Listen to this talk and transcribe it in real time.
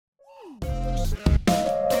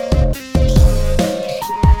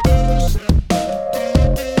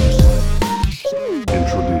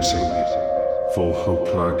Hope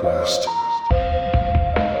Podcast.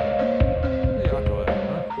 Yeah, I'll go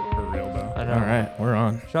ahead, huh? For real though. I know. All right, we're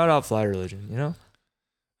on. Shout out Fly Religion, you know?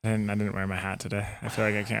 And I didn't wear my hat today. I feel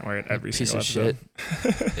like I can't wear it every Piece single of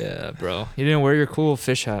episode. Yeah, bro. You didn't wear your cool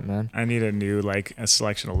fish hat, man. I need a new a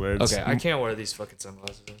selection of lids. Okay, I can't wear these fucking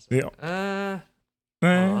sunglasses. Yeah.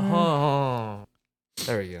 Oh.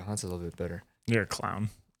 There we go. That's a little bit better. You're a clown.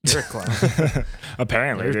 You're a clown.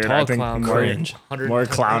 Apparently, You're a dude. tall I think clown. more, Cringe. more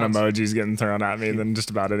clown emojis getting thrown at me than just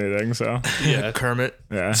about anything. So Yeah. Kermit.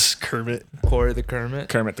 yeah, Kermit Cory the Kermit.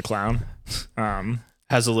 Kermit the Clown.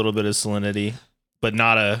 has a little bit of salinity, but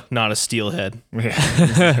not a steelhead.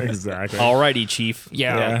 Yeah, exactly. Alrighty, Chief.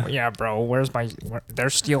 Yeah. bro. They're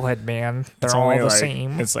steelhead, man. It's only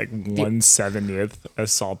It's like 1/70th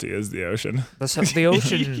as salty as the ocean.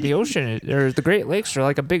 The ocean, or the Great Lakes are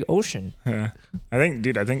like a big ocean. Yeah, I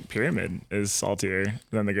think Pyramid is saltier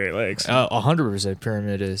than the Great Lakes. 100%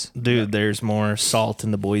 Pyramid is. Dude, there's more salt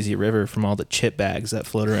in the Boise River from all the chip bags that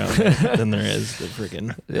float around there than there is the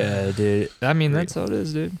freaking. Yeah, dude. I mean, that's how it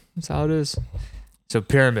is, dude. That's how it is. So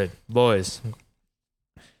Pyramid, boys.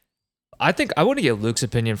 I think I want to get Luke's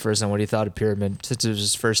opinion first on what he thought of Pyramid since it was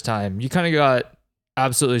his first time. You kind of got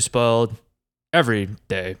absolutely spoiled every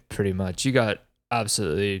day, pretty much. You got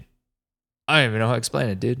absolutely. I don't even know how to explain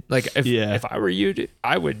it, dude. Like if I were you, dude,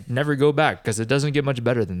 I would never go back because it doesn't get much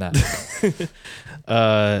better than that.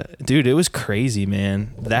 Dude, it was crazy,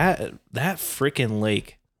 man. That freaking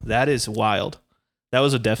lake, that is wild. That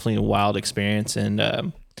was definitely a wild experience,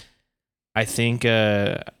 and I think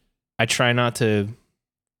I try not to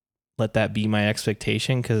let that be my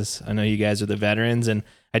expectation because I know you guys are the veterans, and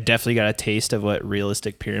I definitely got a taste of what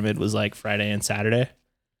realistic Pyramid was like Friday and Saturday.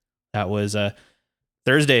 That was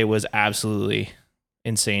Thursday was absolutely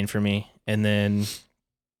insane for me, and then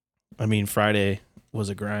I mean Friday was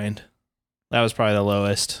a grind. That was probably the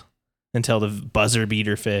lowest until the buzzer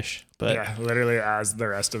beater fish. But yeah, literally as the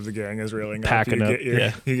rest of the gang is reeling Packing up, up,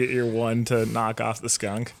 you get your one to knock off the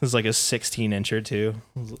skunk. it was like a 16-incher too.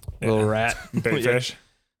 Little rat. Big fish.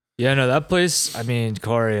 Yeah, no, that place, I mean,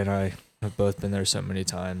 Cory and I have both been there so many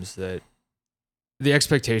times that the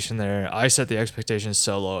expectation there, I set the expectation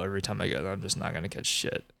so low every time I go there, I'm just not going to catch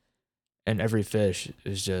shit. And every fish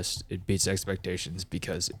is just, it beats expectations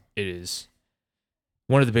because it is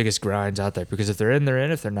one of the biggest grinds out there. Because if they're in, they're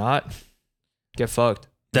in. If they're not, get fucked.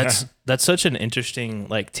 That's such an interesting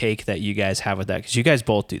take that you guys have with that, because you guys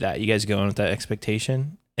both do that. You guys go in with that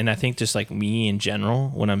expectation, and I think just like me in general,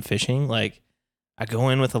 when I'm fishing, like I go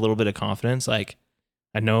in with a little bit of confidence. Like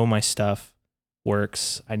I know my stuff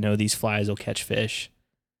works. I know these flies will catch fish.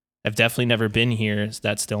 I've definitely never been here, so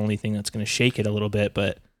that's the only thing that's going to shake it a little bit.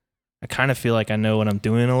 But I kind of feel like I know what I'm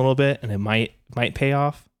doing a little bit, and it might pay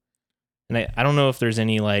off. And I don't know if there's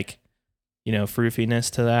any froofiness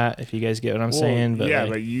to that, if you guys get what I'm saying. But yeah,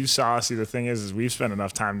 but you see, the thing is we've spent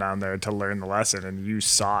enough time down there to learn the lesson, and you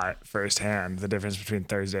saw it firsthand, the difference between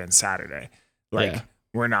Thursday and Saturday.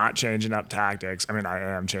 We're not changing up tactics. I mean, I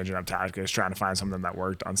am changing up tactics, trying to find something that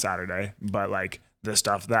worked on Saturday, but the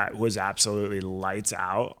stuff that was absolutely lights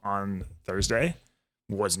out on Thursday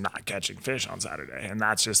was not catching fish on Saturday. And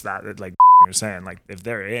that's just that you're saying, if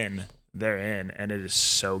they're in, and it is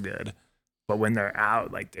so good. But when they're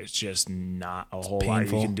out, there's just not a whole lot you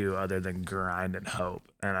can do other than grind and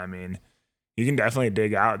hope. And I mean, you can definitely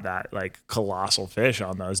dig out that colossal fish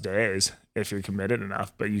on those days if you're committed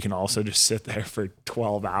enough. But you can also just sit there for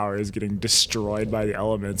 12 hours getting destroyed by the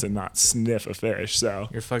elements and not sniff a fish. So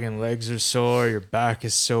Your fucking legs are sore, your back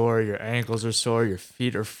is sore, your ankles are sore, your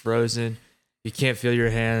feet are frozen. You can't feel your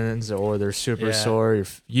hands or they're super sore.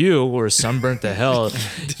 You were sunburnt to hell.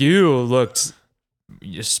 You looked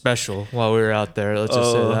special while we were out there. Let's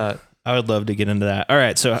just say that. I would love to get into that. All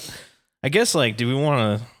right, so I guess are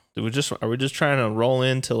we just trying to roll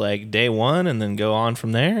into day one and then go on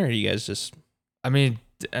from there? Or you guys just I mean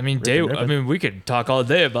we could talk all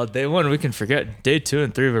day about day one. We can forget day 2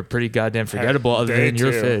 and 3 were pretty goddamn forgettable other than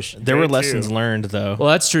your fish. There were lessons learned though. Well,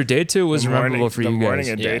 that's true. Day 2 was memorable for you guys. The morning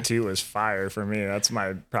of day 2 was fire for me. That's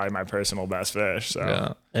probably my personal best fish.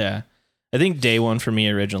 So yeah. I think day 1 for me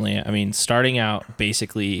originally, I mean, starting out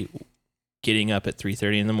basically getting up at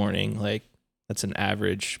 3:30 in the morning, that's an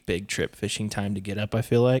average big trip fishing time to get up, I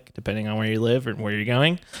feel like, depending on where you live and where you're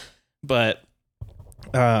going. But,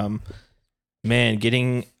 man,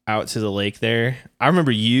 getting out to the lake there, I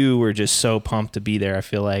remember you were just so pumped to be there. I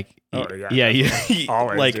feel like, always,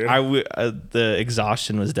 the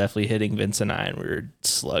exhaustion was definitely hitting Vince and I, and we were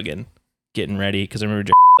slugging, getting ready. Cause I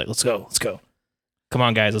remember let's go. Come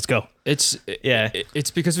on, guys, let's go. It's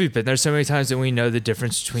because we've been there so many times and we know the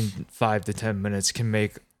difference between 5 to 10 minutes can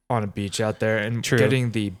make on a beach out there, and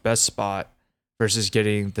getting the best spot versus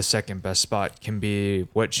getting the second best spot can be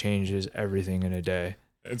what changes everything in a day.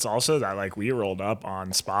 It's also that like we rolled up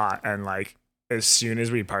on spot, and like as soon as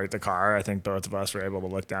we parked the car, I think both of us were able to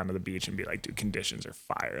look down to the beach and be like, dude, conditions are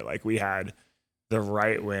fire. Like we had the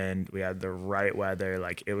right wind, we had the right weather.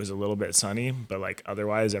 Like it was a little bit sunny, but like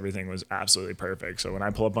otherwise everything was absolutely perfect. So when I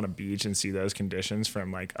pull up on a beach and see those conditions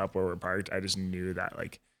from like up where we're parked, I just knew that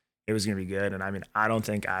like it was gonna be good. And I mean, I don't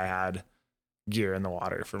think I had gear in the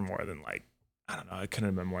water for more than like, I don't know, it couldn't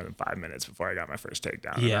have been more than 5 minutes before I got my first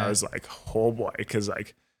takedown. Yeah. And I was like, oh boy, because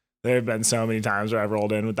like there have been so many times where I've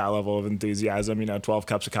rolled in with that level of enthusiasm, 12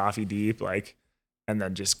 cups of coffee deep, like, and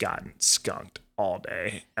then just gotten skunked all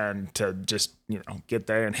day. And to just, get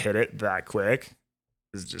there and hit it that quick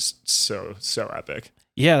is just so epic.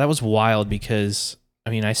 Yeah, that was wild because,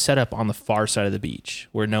 I set up on the far side of the beach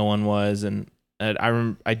where no one was. And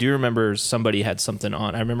I do remember somebody had something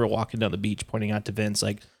on. I remember walking down the beach pointing out to Vince,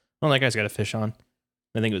 like, oh, that guy's got a fish on.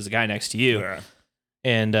 I think it was the guy next to you. Yeah.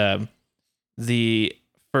 And the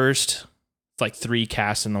first like 3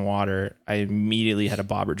 casts in the water, I immediately had a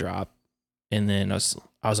bobber drop. And then I was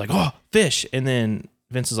like, oh, fish. And then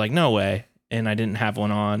Vince was like, no way. And I didn't have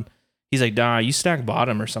one on. He's like, nah, you stacked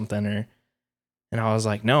bottom or something. And I was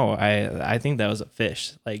like, no, I think that was a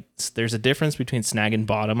fish. Like there's a difference between snagging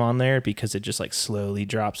bottom on there because it just like slowly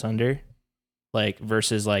drops under, like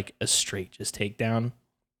versus like a straight just takedown.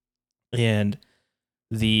 And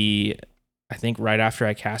I think right after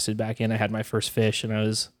I casted back in, I had my first fish and I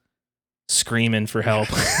was screaming for help.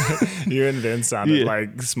 You and Vince sounded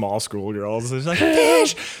like small schoolgirls. It's like,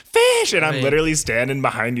 fish. And I'm literally standing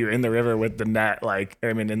behind you in the river with the net,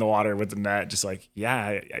 in the water with the net, just like,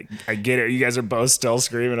 yeah, I get it. You guys are both still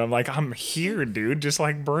screaming. I'm like, I'm here, dude. Just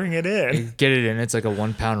like bring it in. Get it in. It's like a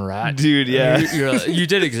 1 pound rat. Dude, yeah. You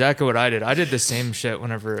did exactly what I did. I did the same shit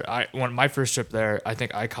whenever my first trip there, I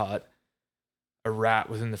think I caught a rat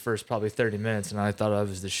within the first probably 30 minutes and I thought I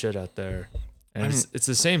was the shit out there. And it's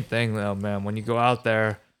the same thing though, man. When you go out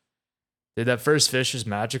there, dude, that first fish is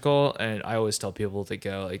magical. And I always tell people to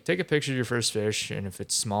go like, take a picture of your first fish. And if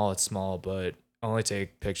it's small, but only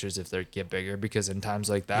take pictures if they get bigger, because in times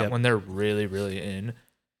like that, when they're really, really in,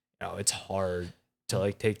 it's hard to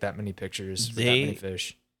like take that many pictures for that many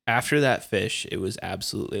fish. After that fish, it was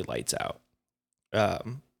absolutely lights out.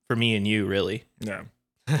 For me and you, really. Yeah.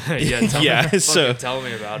 Tell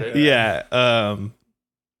me about it. Yeah.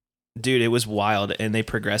 Dude, it was wild, and they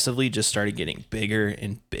progressively just started getting bigger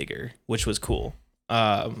and bigger, which was cool.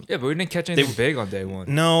 But we didn't catch anything big on day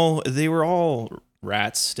one. No, they were all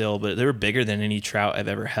rats still, but they were bigger than any trout I've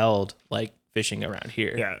ever held, like fishing around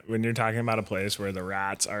here. Yeah, when you're talking about a place where the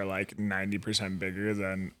rats are like 90% bigger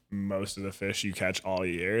than most of the fish you catch all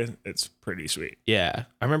year, it's pretty sweet. Yeah,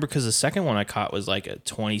 I remember because the second one I caught was like a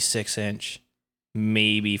 26-inch,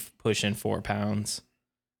 maybe pushing 4 pounds.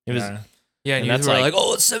 It was. Yeah, and you were like,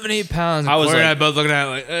 oh, it's 7-8 pounds. I was Cory like, and I both looking at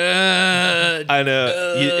it like, I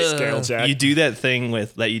know. Scale check. You do that thing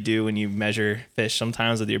that you do when you measure fish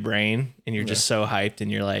sometimes with your brain, and you're just so hyped, and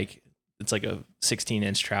you're like, it's like a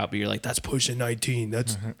 16-inch trout, but you're like, that's pushing 19.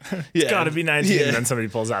 That's it's got to be 19. Yeah. And then somebody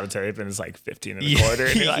pulls out a tape, and it's like 15 and a quarter.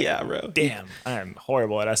 And you're like, yeah, bro. Damn, I am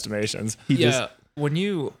horrible at estimations.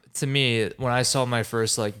 When I saw my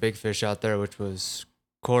first like big fish out there, which was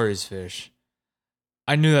Cory's fish,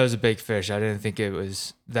 I knew that was a big fish. I didn't think it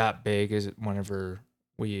was that big as whenever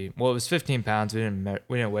it was 15 pounds. We didn't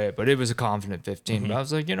weigh it, but it was a confident 15. Mm-hmm. But I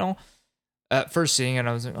was like, at first seeing it,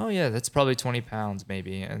 I was like, oh yeah, that's probably 20 pounds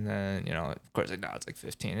maybe. And then, of course, like, no, it's like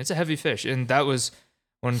 15. It's a heavy fish. And that was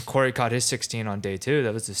when Cory caught his 16 on day 2.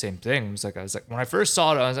 That was the same thing. I was like, when I first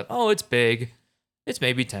saw it, I was like, oh, it's big. It's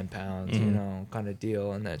maybe 10 pounds, kind of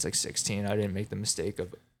deal. And then it's like 16. I didn't make the mistake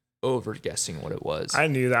of over guessing what it was. I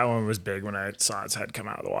knew that one was big when I saw its head come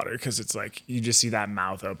out of the water, because it's like you just see that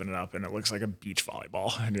mouth open it up and it looks like a beach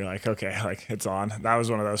volleyball, and you're like, okay, like it's on. That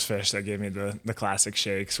was one of those fish that gave me the classic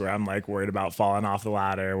shakes where I'm like worried about falling off the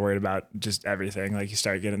ladder, worried about just everything. Like you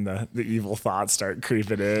start getting the evil thoughts start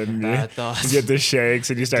creeping in. You get the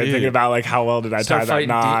shakes and you start thinking about like, how well did I tie that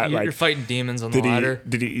knot? You're fighting demons on the ladder.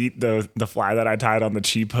 Did he eat the fly that I tied on the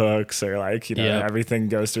cheap hooks, or like everything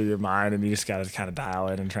goes through your mind, and you just got to kind of dial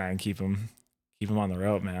it and try and keep them on the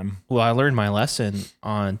rope, man. Well, I learned my lesson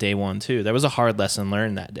on day 1 too. That was a hard lesson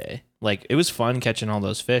learned that day. Like it was fun catching all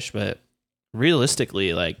those fish, but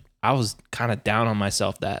realistically, like I was kind of down on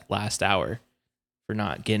myself that last hour for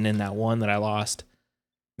not getting in that one that I lost.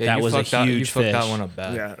 Yeah, that was a huge fish. You fucked that one up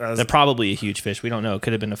bad. Yeah, that's probably a huge fish. We don't know. It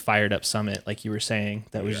could have been a fired up summit, like you were saying,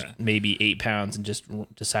 that was maybe 8 pounds and just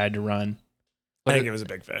decided to run. I think it was a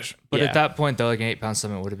big fish. But at that point, though, like an 8-pound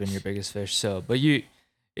summit would have been your biggest fish. So, but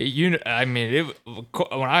I mean,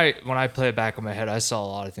 when I play it back in my head, I saw a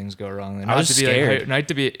lot of things go wrong. I was scared. Not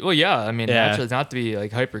to be, well, yeah. I mean, Yeah. naturally, not to be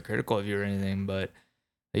like hypercritical of you or anything, but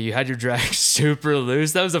you had your drag super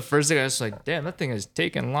loose. That was the first thing I was like, damn, that thing is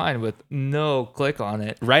taking line with no click on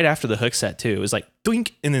it. Right after the hook set too, it was like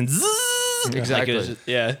doink and then zzz. Exactly. Like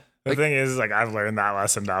yeah. The thing is, like, I've learned that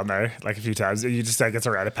lesson down there like a few times. You just like it's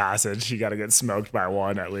a rite of passage. You got to get smoked by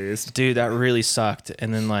one at least. Dude, that really sucked.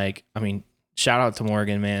 And then like, I mean, shout out to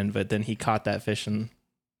Morgan, man. But then he caught that fish in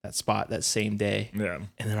that spot that same day. Yeah.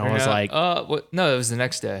 And then I was like, no, it was the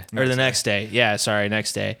next day. or the next day. Yeah, sorry,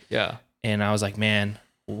 next day. Yeah. And I was like, man,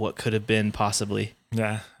 what could have been possibly?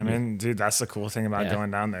 Yeah. I mean, dude, that's the cool thing about Yeah.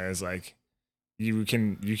 going down there is like you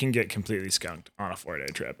can get completely skunked on a 4-day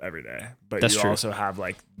trip every day. But That's you true. also have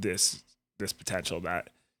like this potential that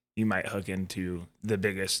you might hook into the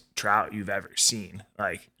biggest trout you've ever seen.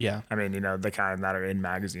 Like, Yeah. I mean, the kind that are in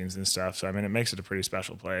magazines and stuff. So I mean, it makes it a pretty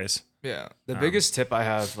special place. Yeah. The biggest tip I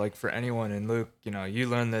have, like for anyone, and Luke, you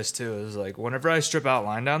learned this too, is like whenever I strip out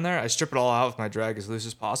line down there, I strip it all out with my drag as loose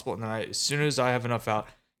as possible. And then as soon as I have enough out,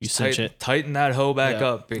 You cinch it. tighten that hoe back Yeah.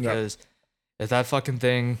 up, because if that fucking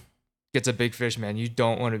thing gets a big fish, man, you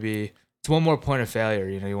don't want to be. It's one more point of failure.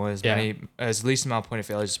 You want as least amount of point of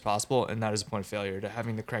failure as possible, and that is a point of failure to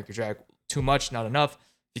having to crank your drag too much, not enough.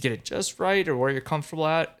 If you get it just right or where you're comfortable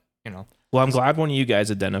at, Well, I'm glad one of you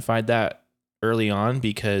guys identified that early on,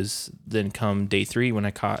 because then come day 3 when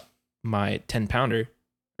I caught my 10-pounder,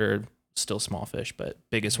 or still small fish, but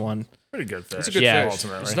biggest one. Pretty good fish. It's a good Yeah. fish.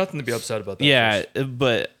 Ultimately. There's nothing to be upset about that. Yeah, fish.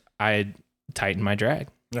 but I tightened my drag.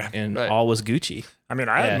 Yeah. And Right. all was Gucci. I mean,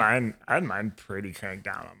 I Yeah. had mine pretty cranked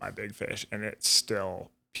down on my big fish, and it still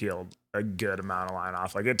peeled a good amount of line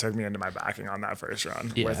off. Like, it took me into my backing on that first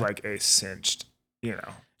run Yeah. with like a cinched,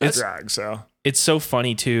 It's- drag. So It's so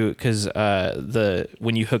funny too, because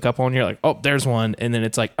when you hook up on, you're like, oh, there's one, and then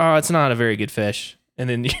it's like, oh, it's not a very good fish, and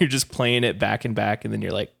then you're just playing it back and back, and then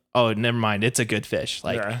you're like, oh, never mind, it's a good fish.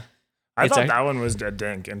 Like, yeah. I it's thought ac- that one was a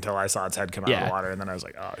dink until I saw its head come out of Yeah. the water, and then I was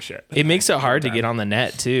like, oh shit. it makes it hard to Done. get on the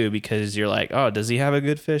net too, because you're like, oh, does he have a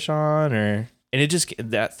good fish on? And it just,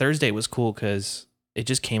 that Thursday was cool because it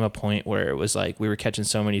just came a point where it was like we were catching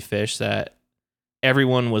so many fish that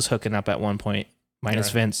everyone was hooking up at one point, minus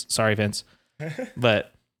Yeah. Vince. Sorry, Vince.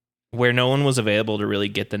 But where no one was available to really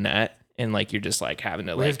get the net, and like you're just like having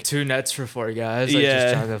to We like have 2 nets for 4 guys. Like,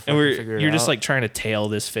 just trying to and fucking figure it you're just out. like trying to tail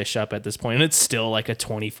this fish up at this point, and it's still like a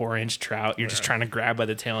 24-inch trout. You're just Yeah. trying to grab by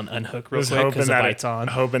the tail and unhook real Just quick because the bite's on.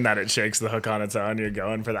 hoping that it shakes the hook on its own. You're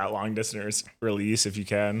going for that long distance release if you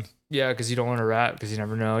can. Yeah, because you don't want to rat, because you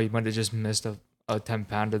never know. You might have just missed a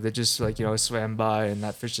 10-pounder that just swam by, and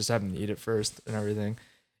that fish just happened to eat it first and everything.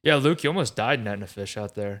 Yeah, Luke, you almost died netting a fish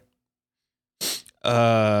out there.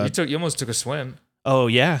 You almost took a swim. Oh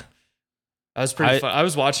yeah. That was pretty fun. I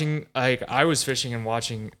was watching, I was fishing and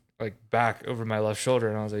watching back over my left shoulder,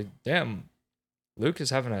 and I was like, damn, Luke is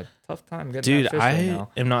having a tough time getting Dude, that fish right I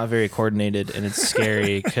now. am not very coordinated, and it's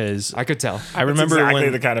scary because I could tell. I remember That's exactly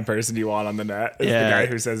when. the kind of person you want on the net. Is Yeah. the guy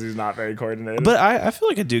who says he's not very coordinated. But I feel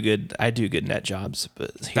like I do good net jobs.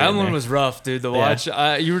 But here That and one there. was rough, dude. The Yeah.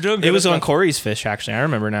 watch. You were doing good. It was at on the- Cory's fish, actually. I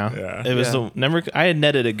remember now. Yeah. It was Yeah. the number. I had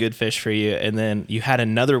netted a good fish for you, and then you had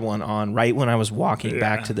another one on right when I was walking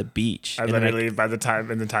back Yeah. to the beach. I And then literally, by the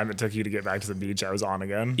time it took you to get back to the beach, I was on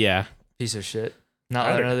again. yeah. Piece of shit. Not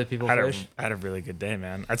I had letting a- other people I had fish. I had a really good day,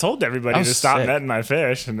 man. I told everybody I to was stop sick. netting my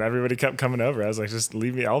fish, and everybody kept coming over. I was like, just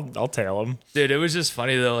leave me. I'll tail them. Dude, it was just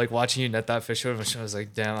funny though, like watching you net that fish over. I was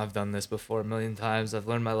like, damn, I've done this before a million times. I've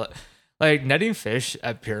learned like netting fish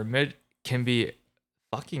at Pyramid can be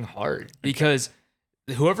fucking hard because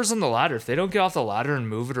whoever's on the ladder, if they don't get off the ladder and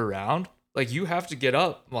move it around, like you have to get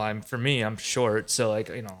up. Well, I'm short, so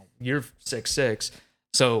you're 6'6".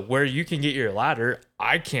 So where you can get your ladder,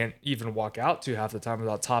 I can't even walk out to half the time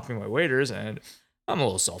without topping my waders, and I'm a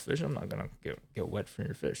little selfish. I'm not gonna get wet for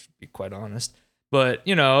your fish, to be quite honest. But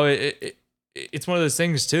it's one of those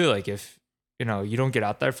things too. Like if you don't get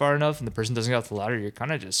out there far enough and the person doesn't get off the ladder, you're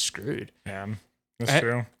kind of just screwed. Yeah, that's And-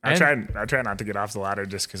 true. I try not to get off the ladder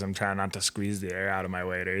just because I'm trying not to squeeze the air out of my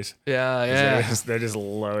waders. Yeah. They're just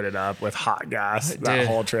loaded up with hot gas that Dude,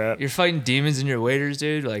 whole trip. You're fighting demons in your waders,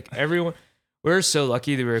 dude. Like everyone, we're so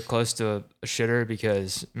lucky that we were close to a shitter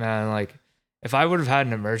because man, like if I would have had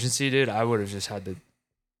an emergency, dude, I would have just had to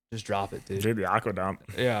just drop it, dude. Dude, the aqua dump,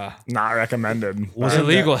 Yeah. not recommended. Was It's it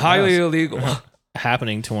illegal, that- highly illegal.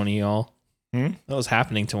 Happening to one of y'all. Hmm? That was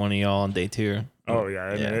happening to one of y'all on day 2. Oh yeah,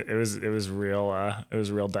 I mean, Yeah. it was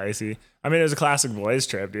real dicey. I mean, it was a classic boys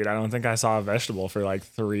trip, dude. I don't think I saw a vegetable for like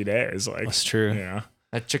 3 days. Like That's true. Yeah,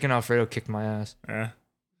 That chicken Alfredo kicked my ass. yeah.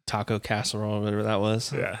 taco casserole, whatever that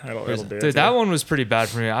was. Yeah, it'll do. Dude, that one was pretty bad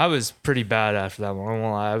for me. I was pretty bad after that one. I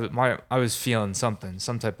won't lie. I was feeling some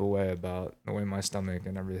type of way about the way my stomach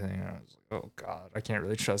and everything. And I was like, oh God, I can't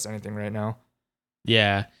really trust anything right now.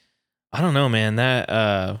 Yeah. I don't know, man.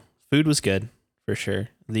 That food was good for sure.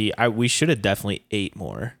 We should have definitely ate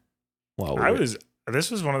more while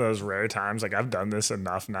this was one of those rare times. Like I've done this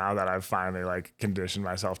enough now that I've finally like conditioned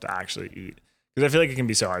myself to actually eat. Because I feel like it can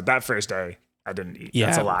be so hard. That first day, I didn't eat. Yeah.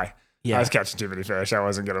 That's a lie. Yeah. I was catching too many fish. I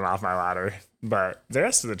wasn't getting off my ladder. But the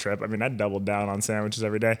rest of the trip, I mean, I doubled down on sandwiches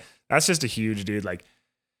every day. That's just a huge dude. Like,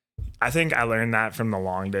 I think I learned that from the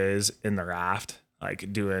long days in the raft,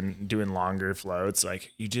 like doing longer floats.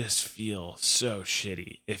 Like, you just feel so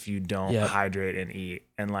shitty if you don't hydrate and eat.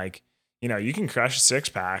 And like, you know, you can crush a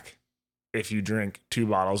 6-pack if you drink 2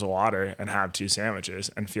 bottles of water and have 2 sandwiches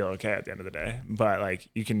and feel okay at the end of the day. But like,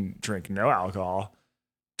 you can drink no alcohol,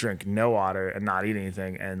 drink no water, and not eat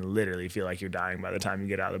anything and literally feel like you're dying by the time you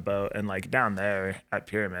get out of the boat. And like down there at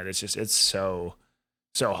Pyramid, it's so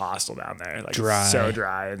hostile down there. Like dry. It's so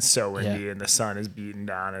dry and so windy and the sun is beating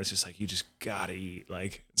down. It's just like, you just gotta eat.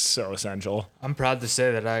 Like it's so essential. I'm proud to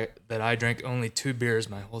say that I drank only 2 beers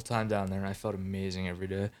my whole time down there, and I felt amazing every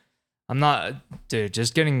day. I'm not, dude,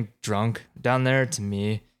 just getting drunk down there to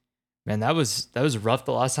me, man, that was rough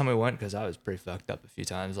the last time we went, because I was pretty fucked up a few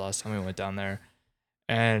times the last time we went down there.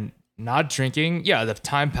 And not drinking, yeah, the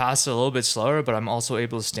time passed a little bit slower, but I'm also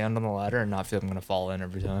able to stand on the ladder and not feel I'm going to fall in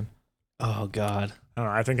every time. Oh, God. I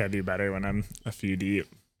don't know. I think I do better when I'm a few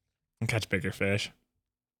deep and catch bigger fish.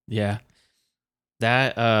 Yeah.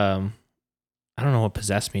 That, I don't know what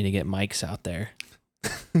possessed me to get Mike's out there.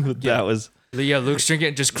 That was... Yeah, Luke's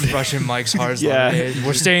drinking, just crushing Mike's hard. Yeah.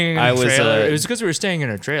 We're staying in a trailer. It was because we were staying in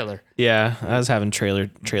a trailer. Yeah, I was having trailer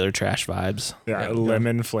trash vibes. Yeah,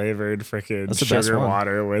 lemon flavored freaking sugar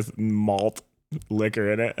water with malt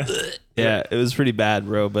liquor in it. Yeah, it was pretty bad,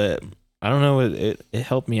 bro, but I don't know, it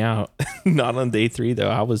helped me out. Not on day 3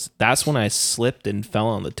 though. That's when I slipped and fell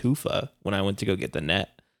on the tufa when I went to go get the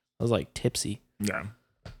net. I was like tipsy. Yeah.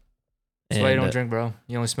 That's why you don't drink, bro.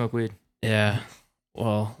 You only smoke weed. Yeah.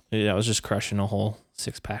 Well, yeah, I was just crushing a whole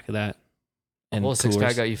 6-pack of that. And a whole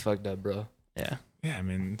 6-pack got you fucked up, bro. Yeah. Yeah, I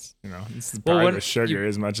mean, it's probably the sugar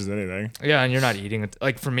as much as anything. Yeah, and you're not eating it.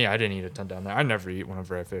 Like for me, I didn't eat a ton down there. I never eat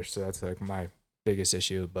whenever I fish, so that's like my biggest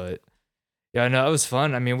issue. But yeah, no, it was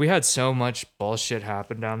fun. I mean, we had so much bullshit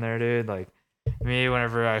happen down there, dude. Like me,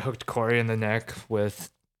 whenever I hooked Cory in the neck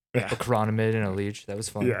with a chironomid and a leech, that was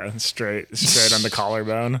fun. Yeah, straight on the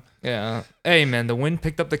collarbone. Yeah. Hey, man, the wind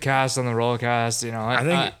picked up the cast on the roll cast. You know, I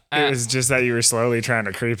think it was just that you were slowly trying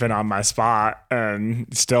to creep in on my spot and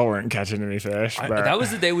still weren't catching any fish. But that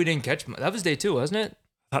was the day we didn't catch. That was day 2, wasn't it?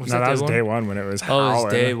 That was day 1 when it was howling. Oh, it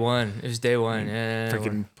was day 1. It was day 1. Yeah.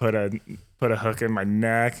 Freaking put a hook in my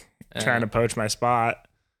neck, trying to poach my spot.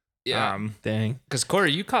 Yeah. Dang. Because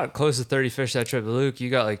Cory, you caught close to 30 fish that trip. Luke, you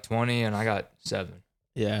got like 20, and I got 7.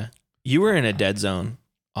 Yeah. You were in a dead zone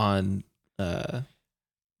on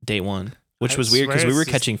day 1, which was weird because we were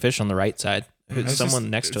catching fish on the right side. Someone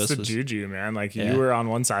next to us was juju, man. Like you were on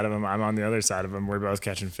one side of him, I'm on the other side of him. We're both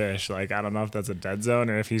catching fish. Like I don't know if that's a dead zone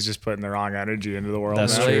or if he's just putting the wrong energy into the world.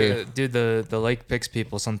 That's true. Dude, the lake picks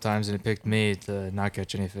people sometimes, and it picked me to not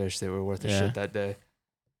catch any fish that were worth a shit that day.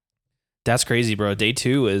 That's crazy, bro. Day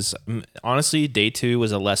 2 was honestly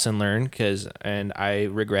a lesson learned and I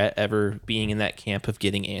regret ever being in that camp of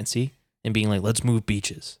getting antsy and being like, let's move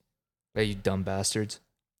beaches. Hey, you dumb bastards.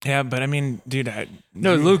 Yeah, but I mean, dude,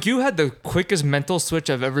 Luke, you had the quickest mental switch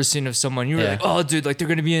I've ever seen of someone. You were like, oh, dude, like they're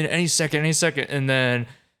going to be in any second. And then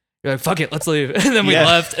you're like, fuck it, let's leave. And then we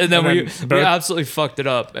left. And then we absolutely fucked it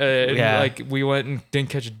up. And like we went and didn't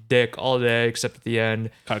catch a dick all day except at the end.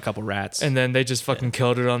 Caught a couple rats. And then they just fucking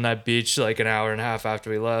killed it on that beach like an hour and a half after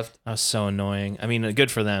we left. That was so annoying. I mean, good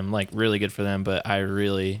for them, like really good for them. But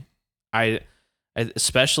I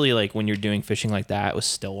especially like when you're doing fishing like that with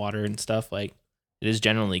still water and stuff, like it is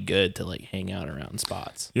generally good to like hang out around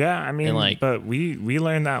spots. Yeah, I mean, but we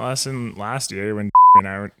learned that lesson last year when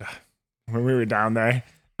when we were down there.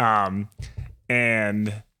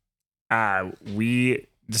 And we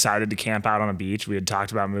decided to camp out on a beach. We had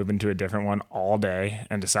talked about moving to a different one all day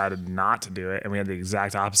and decided not to do it. And we had the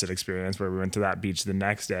exact opposite experience where we went to that beach the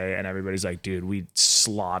next day and everybody's like, dude, we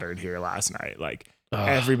slaughtered here last night. Like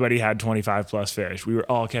everybody had 25 plus fish. We were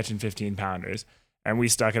all catching 15 pounders and we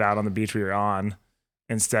stuck it out on the beach we were on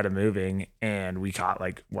instead of moving. And we caught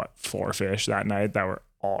 4 fish that night that were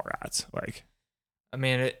all rats. Like, I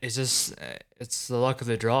mean, it's the luck of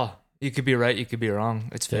the draw. You could be right, you could be wrong.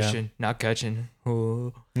 It's fishing, not catching.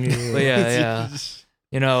 Ooh. But yeah.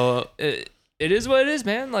 You know, it is what it is,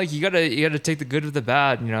 man. Like you gotta take the good with the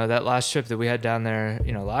bad. You know, that last trip that we had down there,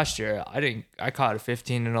 you know, last year, I caught a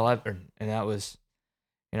 15 and 11, and that was,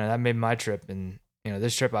 you know, that made my trip. And you know,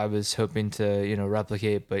 this trip I was hoping to, you know,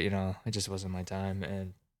 replicate, but you know, it just wasn't my time.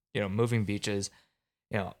 And you know, moving beaches,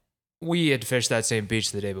 you know, we had fished that same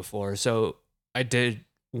beach the day before, so I did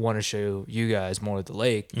want to show you guys more of the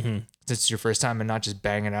lake since it's your first time, and not just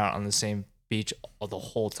banging out on the same beach the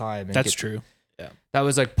whole time. And That's true. Yeah, that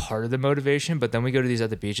was like part of the motivation. But then we go to these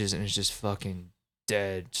other beaches and it's just fucking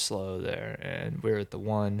dead slow there. And we were at the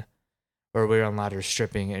one where we were on ladder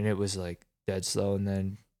stripping, and it was like dead slow. And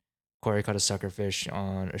then Cory caught a sucker fish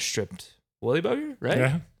on a stripped woolly bugger,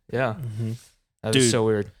 right? Yeah. That was so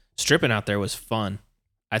weird. Stripping out there was fun.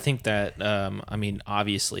 I think that I mean,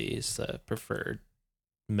 obviously is the preferred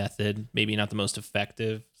method, maybe not the most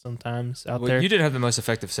effective sometimes out there. You didn't have the most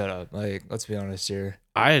effective setup, like, let's be honest here.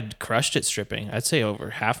 I had crushed it stripping. I'd say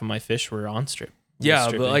over half of my fish were on stripping.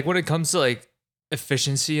 But like when it comes to like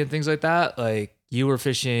efficiency and things like that, like you were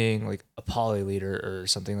fishing like a poly leader or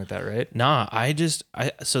something like that, right? Nah,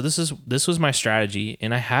 so this was my strategy,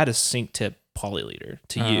 and I had a sink tip poly leader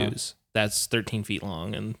to use that's 13 feet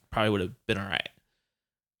long and probably would have been all right.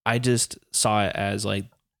 I just saw it as like,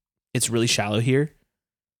 it's really shallow here.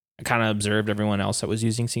 I kind of observed everyone else that was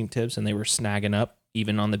using sink tips, and they were snagging up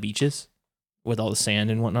even on the beaches with all the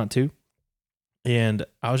sand and whatnot too. And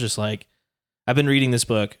I was just like, I've been reading this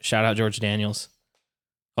book, shout out George Daniels,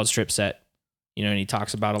 called Strip Set, you know, and he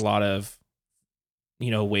talks about a lot of,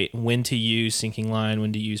 you know, when to use sinking line,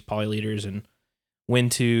 when to use poly leaders, and when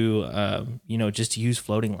to, you know, just use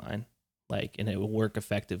floating line, like, and it will work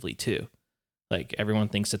effectively too. Like everyone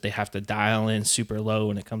thinks that they have to dial in super low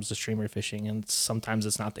when it comes to streamer fishing, and sometimes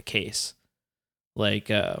it's not the case. Like,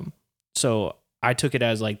 so I took it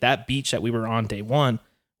as like that beach that we were on day one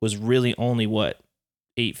was really only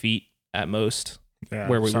 8 feet at most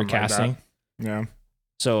where we were casting. Yeah.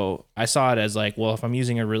 So I saw it as like, well, if I'm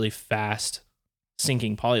using a really fast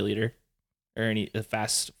sinking poly leader or a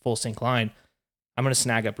fast full sink line, I'm going to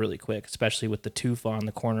snag up really quick, especially with the tufa on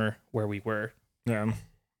the corner where we were. Yeah.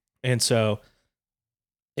 And so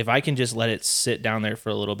if I can just let it sit down there for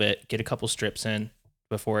a little bit, get a couple strips in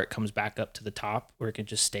before it comes back up to the top, where it can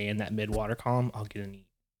just stay in that mid water column, I'll get an eat.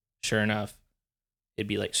 Sure enough, it'd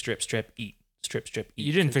be like strip, eat, strip, eat.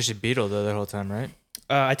 You didn't fish a beetle though the whole time, right?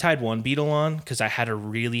 I tied one beetle on because I had a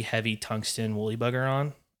really heavy tungsten woolly bugger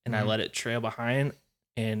on, and I let it trail behind,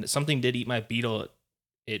 and something did eat my beetle.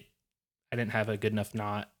 I didn't have a good enough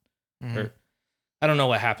knot, or I don't know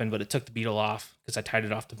what happened, but it took the beetle off because I tied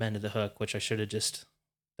it off the bend of the hook, which I should have just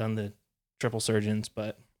done the triple surgeons,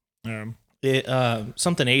 but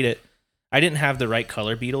something ate it. I didn't have the right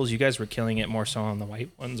color beetles. You guys were killing it more so on the white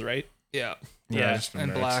ones, right? Yeah.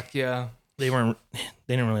 And black, yeah. They didn't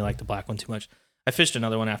really like the black one too much. I fished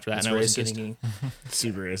another one after that, That's and I racist. wasn't getting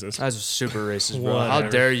super racist. That's super racist, bro. Whatever. How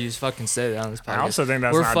dare you fucking say that on this podcast? I also think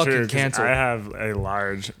that's We're not fucking true. 'Cause canceled. I have a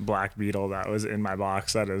large black beetle that was in my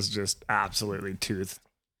box that is just absolutely toothed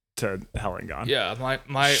to hell and gone. Yeah,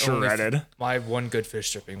 my shredded. My one good fish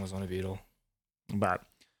stripping was on a beetle. But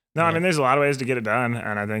no, I mean, there's a lot of ways to get it done,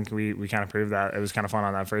 and I think we kind of proved that. It was kind of fun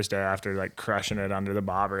on that first day after like crushing it under the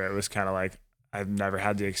bobber. It was kind of like I've never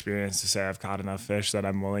had the experience to say I've caught enough fish that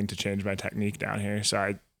I'm willing to change my technique down here. So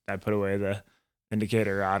I put away the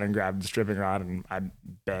indicator rod and grabbed the stripping rod, and I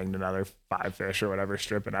banged another 5 fish or whatever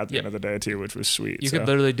stripping at the end of the day too, which was sweet. You could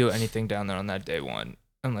literally do anything down there on that day one,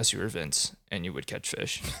 unless you were Vince, and you would catch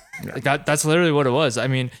fish. Like that's literally what it was. I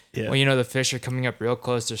mean, when you know the fish are coming up real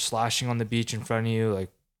close, they're slashing on the beach in front of you, like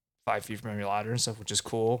 5 feet from your ladder and stuff, which is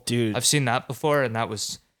cool. Dude, I've seen that before, and that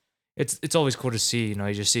was, it's always cool to see. You know,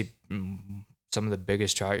 you just see some of the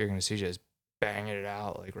biggest trout you're gonna see just banging it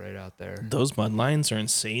out like right out there. Those mud lines are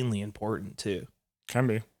insanely important too. Can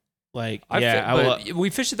be. Like, we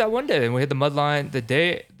fished it that one day, and we had the mud line.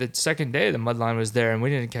 The second day, the mud line was there, and we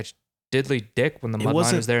didn't catch diddly dick when the mud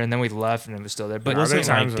line was there, and then we left, and it was still there. But it wasn't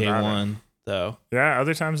times like day one, though. Yeah,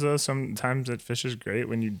 other times though, sometimes it fishes great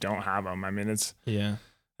when you don't have them. I mean, I think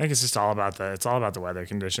it's just all about the weather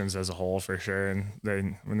conditions as a whole for sure. And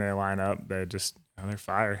when they line up, they're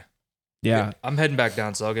fire. Yeah, I'm heading back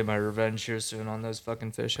down, so I'll get my revenge here soon on those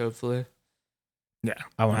fucking fish, hopefully. Yeah,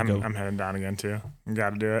 I want to go. I'm heading down again too. You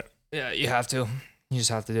got to do it. Yeah, you have to. You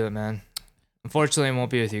just have to do it, man. Unfortunately, I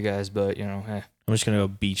won't be with you guys, but you know, hey. I'm just gonna go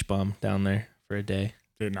beach bum down there for a day.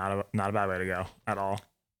 Dude, not a bad way to go at all.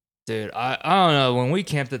 Dude, I don't know. When we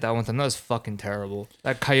camped at that one time, that was fucking terrible.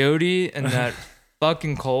 That coyote and that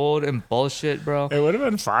fucking cold and bullshit, bro. It would have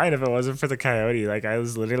been fine if it wasn't for the coyote. Like I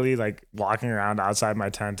was literally like walking around outside my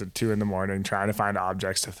tent at 2 a.m. trying to find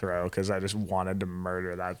objects to throw because I just wanted to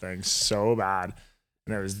murder that thing so bad.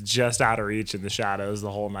 And it was just out of reach in the shadows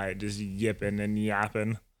the whole night, just yipping and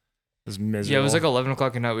yapping. It was miserable. Yeah, it was like 11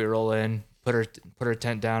 o'clock at night. We roll in, put our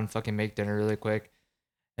tent down, fucking make dinner really quick,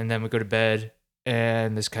 and then we go to bed.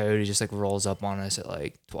 And this coyote just like rolls up on us at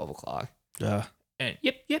like 12 o'clock. And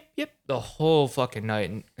yip, the whole fucking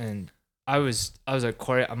night. And I was like,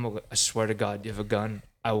 Cory, I swear to God, you have a gun,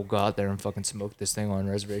 I will go out there and fucking smoke this thing on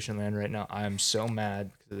reservation land right now. I am so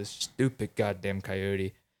mad because of this stupid goddamn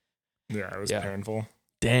coyote. Yeah, it was painful.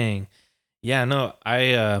 Dang. Yeah, no,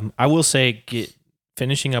 I will say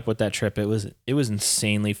finishing up with that trip, it was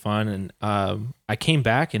insanely fun. And I came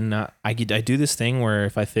back and I do this thing where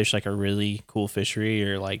if I fish like a really cool fishery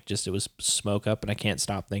or like just it was smoke up and I can't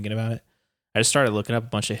stop thinking about it, I just started looking up a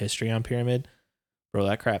bunch of history on Pyramid. Bro,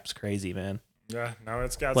 that crap's crazy, man. Yeah, no,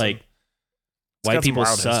 it's got like some, white people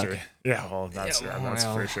suck. history. Yeah, well, that's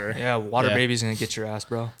for sure. Yeah, water baby's gonna get your ass,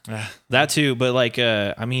 bro. That too, but like,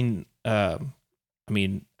 I mean, now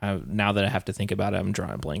that I have to think about it, I'm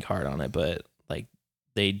drawing a blank hard on it. But like,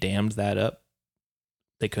 they dammed that up.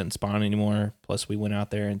 They couldn't spawn anymore. Plus, we went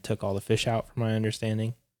out there and took all the fish out, from my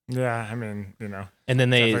understanding. Yeah, I mean, you know, and then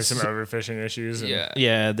they some overfishing issues.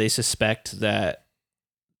 And, they suspect that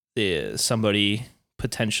somebody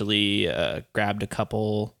potentially grabbed a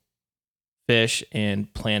couple fish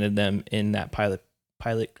and planted them in that Pilot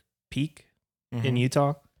Peak in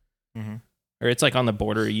Utah. Mm-hmm. Or it's like on the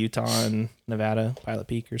border of Utah and Nevada, Pilot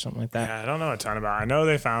Peak or something like that. Yeah, I don't know a ton about it. I know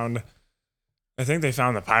I think they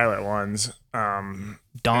found the pilot ones Don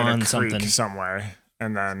in a something creek somewhere.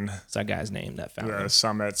 And then it's that guy's name that found the it.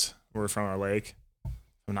 summits were from a lake, if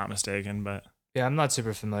I'm not mistaken. But yeah, I'm not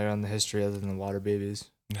super familiar on the history other than the water babies.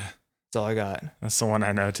 That's all I got. That's the one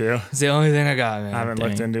I know too. It's the only thing I got, man. I haven't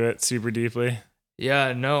looked into it super deeply.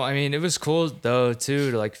 Yeah, no, I mean, it was cool though too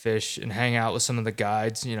to like fish and hang out with some of the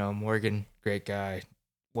guides. You know, Morgan, great guy.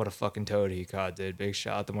 What a fucking toad he caught, dude. Big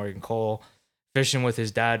shout out to Morgan Cole. Fishing with his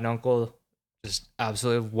dad and uncle, just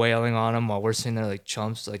absolutely wailing on him while we're sitting there like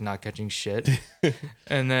chumps, like not catching shit.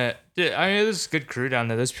 And dude, I mean, there's a good crew down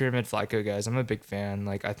there. Those Pyramid Flyco guys, I'm a big fan.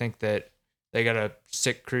 Like, I think that they got a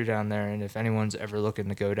sick crew down there. And if anyone's ever looking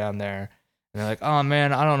to go down there and they're like, oh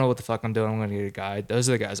man, I don't know what the fuck I'm doing, I'm going to get a guide. Those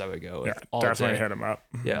are the guys I would go with. Yeah, definitely hit them up.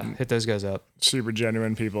 Yeah, hit those guys up. Super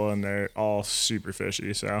genuine people and they're all super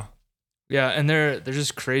fishy. So yeah, and they're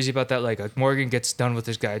just crazy about that. Like Morgan gets done with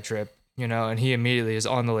his guide trip, you know, and he immediately is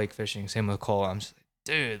on the lake fishing. Same with Cole. I'm just like,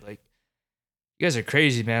 dude, like, you guys are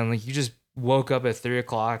crazy, man. Like, you just woke up at 3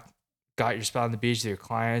 o'clock, got your spot on the beach with your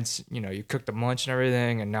clients, you know, you cooked them lunch and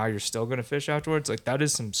everything, and now you're still going to fish afterwards. Like, that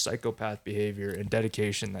is some psychopath behavior and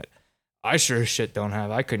dedication that I sure as shit don't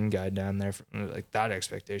have. I couldn't guide down there for like that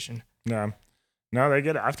expectation. No, they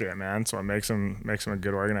get after it, man. That's what makes them a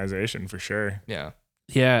good organization for sure. Yeah.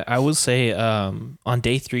 Yeah, I will say on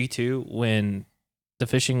day 3 too, when the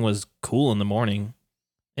fishing was cool in the morning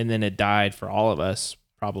and then it died for all of us,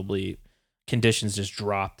 probably conditions just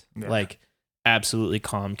dropped. Yeah. Like absolutely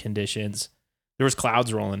calm conditions. There was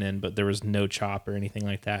clouds rolling in, but there was no chop or anything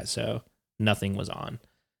like that. So nothing was on.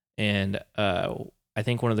 And I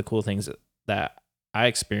think one of the cool things that I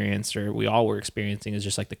experienced, or we all were experiencing, is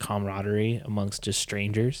just like the camaraderie amongst just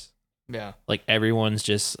strangers. Yeah. Like everyone's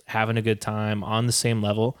just having a good time on the same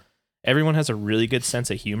level. Everyone has a really good sense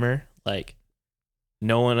of humor. Like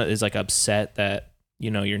no one is like upset that, you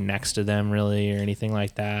know, you're next to them really or anything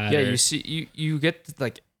like that. Yeah. You see, you get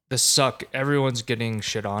like the suck. Everyone's getting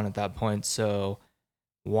shit on at that point. So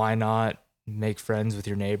why not make friends with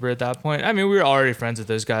your neighbor at that point? I mean, we were already friends with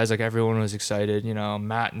those guys. Like everyone was excited, you know,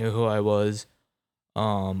 Matt knew who I was.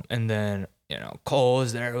 And then, you know, Cole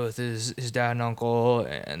was there with his dad and uncle,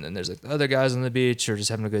 and then there's like the other guys on the beach who are just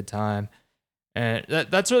having a good time. And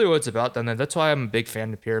that's really what it's about down there. That's why I'm a big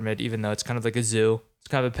fan of Pyramid, even though it's kind of like a zoo. It's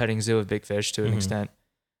kind of a petting zoo of big fish to an extent.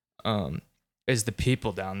 Is the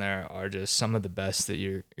people down there are just some of the best that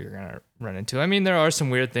you're gonna run into. I mean, there are some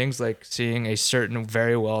weird things like seeing a certain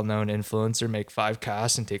very well-known influencer make 5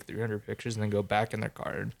 casts and take 300 pictures and then go back in their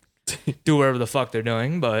car and do whatever the fuck they're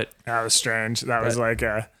doing. But that was strange. That was like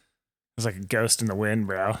a ghost in the wind,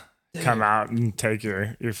 bro. Come out and take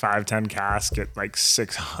your 5-10 cast, get like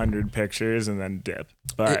 600 pictures, and then dip.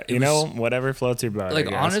 But you know, whatever floats your boat. Like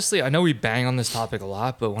honestly, I know we bang on this topic a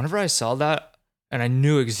lot, but whenever I saw that, and I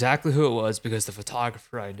knew exactly who it was because the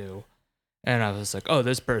photographer I knew, and I was like, oh,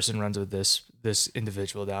 this person runs with this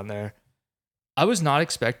individual down there. I was not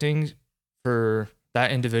expecting for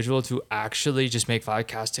that individual to actually just make 5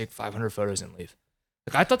 casts, take 500 photos, and leave.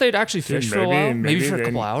 Like I thought they'd actually fish for a while, maybe for a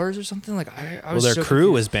couple hours or something. Like I was their so crew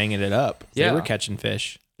confused. was banging it up. Yeah. They were catching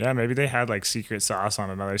fish. Yeah, maybe they had like secret sauce on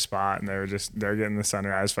another spot, and they're getting the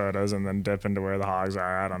sunrise photos and then dipping to where the hogs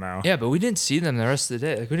are. I don't know. Yeah, but we didn't see them the rest of the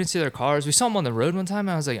day. Like we didn't see their cars. We saw them on the road one time.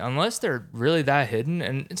 And I was like, unless they're really that hidden,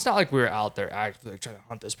 and it's not like we were out there actively like, trying to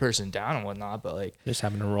hunt this person down and whatnot. But like, Just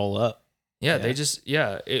having to roll up. yeah, they just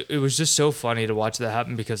it was just so funny to watch that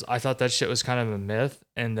happen because I thought that shit was kind of a myth,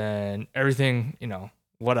 and then everything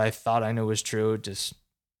what I thought I knew was true,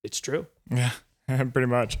 it's true. Yeah, pretty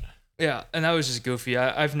much. Yeah, and that was just goofy.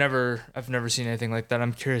 I've never seen anything like that.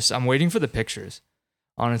 I'm curious. I'm waiting for the pictures,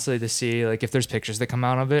 honestly, to see like if there's pictures that come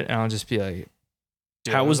out of it, and I'll just be like,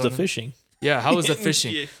 how was the fishing? Yeah, how was the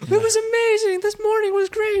fishing? Yeah. It was amazing. This morning was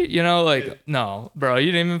great. No, bro,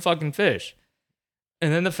 you didn't even fucking fish.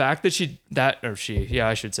 And then the fact that she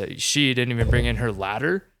didn't even bring in her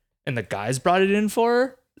ladder, and the guys brought it in for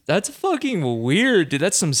her. That's fucking weird, dude.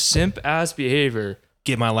 That's some simp ass behavior.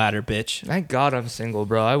 Get my ladder, bitch. Thank God I'm single,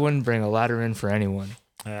 bro. I wouldn't bring a ladder in for anyone.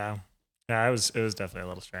 Yeah, it was definitely a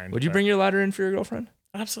little strange. Would you bring your ladder in for your girlfriend?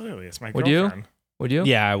 Absolutely, it's my Would girlfriend. Would you?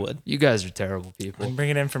 Yeah, I would. You guys are terrible people. I'd bring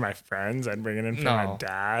it in for my friends. I'd bring it in for my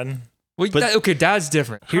dad. Well, But- okay, dad's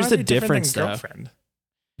different. Here's How the are they different difference, than though. girlfriend?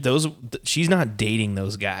 She's not dating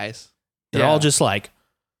those guys. They're Yeah. all just like,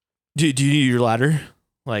 do you need your ladder?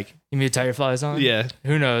 Like, You mean to tie your flies on? yeah.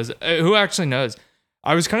 Who knows? Who actually knows?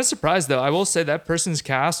 I was kind of surprised though. I will say that person's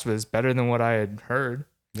cast was better than what I had heard.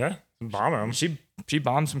 Yeah, bomb him. She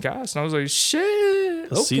bombed some cast, and I was like,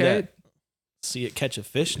 shit. Okay. See it catch a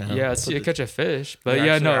fish now. Yeah, see it catch a fish. But You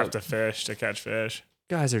yeah, actually no. have to fish to catch fish.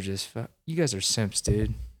 Guys are just you guys are simps,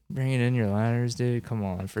 dude. Bringing in your ladders, dude. Come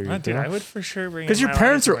on, for your Dude, I would for sure bring. because your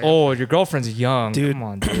parents are old, your girlfriend's young. Dude. Come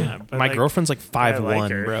on, dude. Yeah, but My like, girlfriend's like 5'1",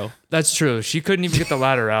 her. bro. That's true. She couldn't even get the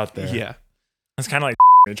ladder out there. Yeah. It's kind of like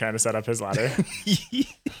me trying to set up his ladder.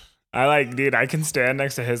 Dude, I can stand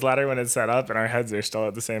next to his ladder when it's set up, and our heads are still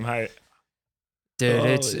at the same height. Dude, Oh,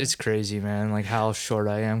 it's crazy, man. Like how short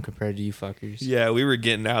I am compared to you fuckers. Yeah, we were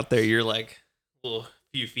getting out there. You're like a little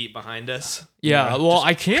few feet behind us. Yeah, well,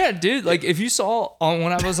 I can't, dude. Like, if you saw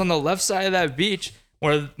when I was on the left side of that beach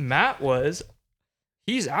where Matt was,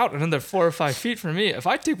 he's out another 4 or 5 feet from me. If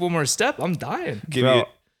I take one more step, I'm dying. Bro,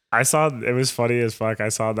 I saw it was funny as fuck. I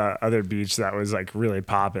saw that other beach that was like really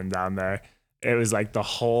popping down there. It was like the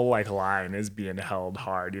whole like line is being held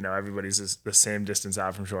hard. Everybody's just the same distance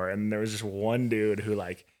out from shore, and there was just one dude who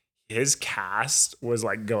like his cast was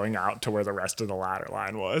like going out to where the rest of the ladder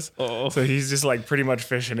line was. Oh. So he's just like pretty much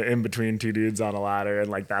fishing in between two dudes on a ladder,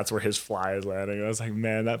 and like that's where his fly is landing. I was like,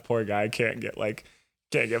 man, that poor guy can't get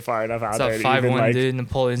far enough out It's there. that To even, 5'1" like, dude,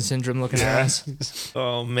 Napoleon syndrome looking ass.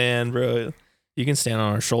 Oh, man, bro. You can stand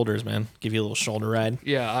on our shoulders, man. Give you a little shoulder ride.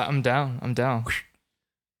 Yeah, I'm down.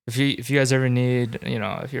 If you guys ever need,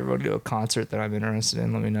 if you ever want to do a concert that I'm interested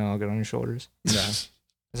in, let me know. I'll get on your shoulders. Yeah.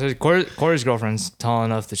 So Cory's girlfriend's tall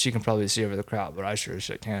enough that she can probably see over the crowd, but I sure as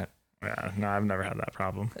shit can't. Yeah, no, I've never had that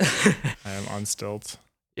problem. I am on stilts.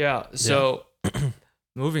 Yeah. So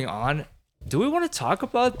moving on, do we want to talk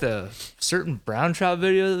about the certain brown trout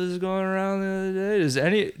video that was going around the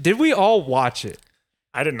other day? Did we all watch it?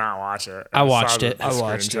 I did not watch it. I watched saw it. the I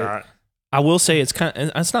watched screenshot. I will say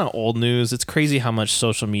it's not old news. It's crazy how much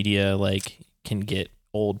social media like can get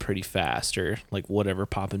old pretty fast, or like whatever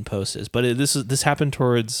pop and post is. But this happened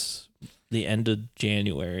towards the end of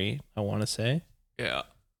January, I want to say. Yeah.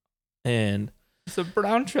 And It's a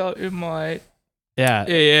brown trout in my. yeah,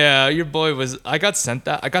 Yeah, your boy was. I got sent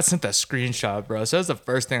that screenshot, bro. So that's the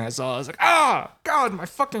first thing I saw. I was like, God, my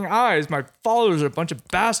fucking eyes. My followers are a bunch of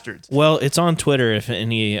bastards. well, it's on Twitter. If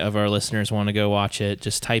any of our listeners want to go watch it,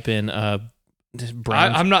 just type in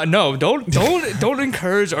brown. I'm not. No, don't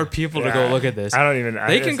encourage our people to go look at this. I don't even.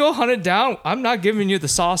 They can go hunt it down. I'm not giving you the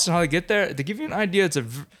sauce and how to get there. To give you an idea, it's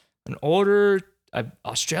an older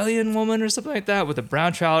Australian woman or something like that with a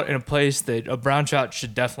brown trout in a place that a brown trout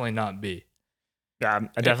should definitely not be. Yeah,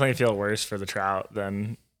 I definitely feel worse for the trout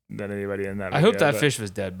than anybody in that. I hope video, that fish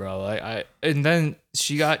was dead, bro. And then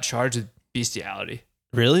she got charged with bestiality.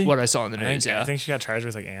 Really? What I saw in the news. I Yeah. think she got charged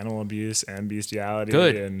with like animal abuse and bestiality.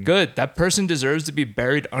 Good. Good. That person deserves to be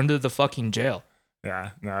buried under the fucking jail. Yeah,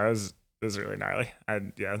 no, it was really gnarly. I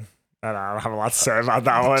don't have a lot to say about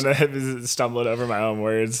that one. I was stumbling over my own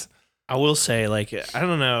words. I will say, like, I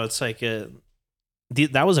don't know. It's like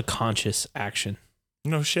that was a conscious action.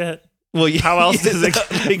 No shit. Well, yeah, How else does it,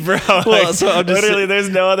 like, bro? Well, Like, so I'm just literally, there's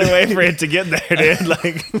no other way for it to get there, dude.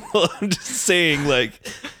 Like, well, I'm just saying, like,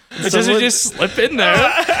 It doesn't just slip in there.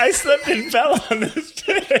 I slipped and fell on this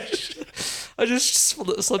fish. I just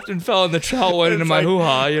slipped and fell and the trout went into my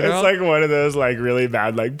hoo-ha, you know? It's like one of those like really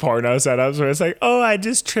bad like porno setups where it's like, oh, I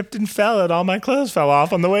just tripped and fell and all my clothes fell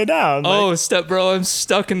off on the way down. Oh, Like, step bro, I'm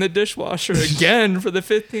stuck in the dishwasher again for the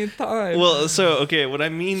 15th time. Well, so okay, what I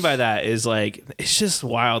mean by that is like it's just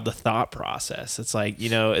wild the thought process. It's like,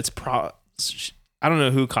 I don't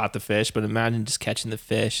know who caught the fish, but imagine just catching the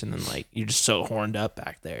fish and then like you're just so horned up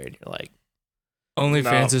back there and you're like,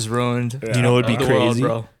 OnlyFans is ruined. Yeah. you know what'd be The world, crazy?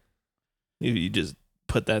 bro. You just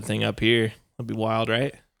put that thing up here. That'd be wild,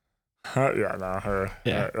 right? yeah, no, her.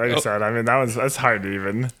 Yeah. Like I said, I mean, that's hard to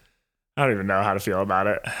even. I don't even know how to feel about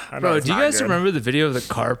it. I know Bro, it's do you not guys good. remember the video of the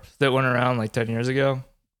carp that went around like 10 years ago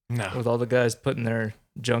No. with all the guys putting their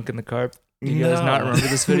junk in the carp? Do you guys not No. remember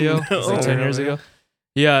this video? It was like No. 10 years ago.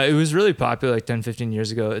 Yeah, it was really popular like 10, 15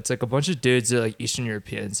 years ago. It's like a bunch of dudes that like Eastern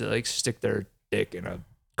Europeans that like stick their dick in a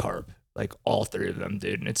carp. Like all three of them,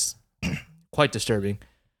 dude. And it's quite disturbing.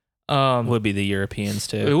 Would be the Europeans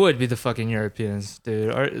It too. would be the fucking Europeans,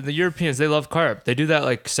 dude. The Europeans, they love carp. They do that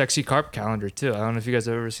like sexy carp calendar too. I don't know if you guys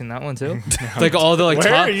have ever seen that one too. Like all the like Where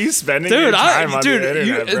top. are you spending your Dude, time on the internet,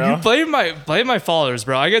 you bro? blame my followers,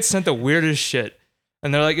 bro. I get sent the weirdest shit,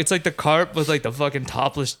 and they're like, it's like the carp with like the fucking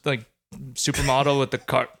topless like supermodel with the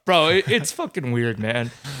carp, bro. It's fucking weird,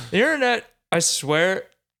 man. The internet, I swear,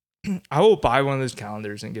 I will buy one of those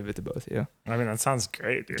calendars and give it to both of you. I mean, that sounds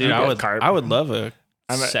great, dude. Dude, love carp. I would love a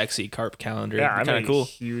I'm a- sexy carp calendar. Yeah, I'm kind a of cool.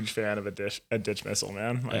 huge fan of a ditch missile,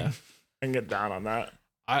 man. Like, Yeah. I can get down on that.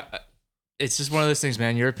 It's just one of those things,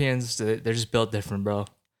 man. Europeans, they're just built different, bro.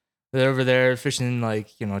 They're over there fishing like,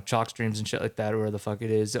 chalk streams and shit like that, where the fuck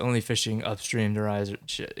it is. They're only fishing upstream to rise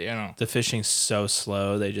shit, The fishing's so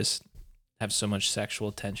slow. They just have so much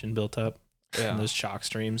sexual tension built up in those chalk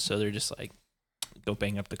streams. So they're just like, go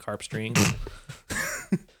bang up the carp string.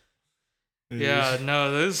 Yeah,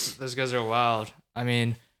 no, those guys are wild. I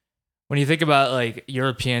mean, when you think about like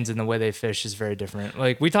Europeans and the way they fish is very different.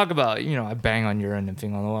 Like we talk about, I bang on Euro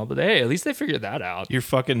nymphing on the wall, but hey, at least they figured that out. Your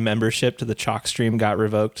fucking membership to the chalk stream got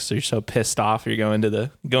revoked, so you're so pissed off. You're going to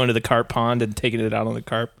the carp pond and taking it out on the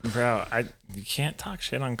carp. Bro, you can't talk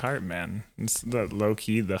shit on carp, man. It's the low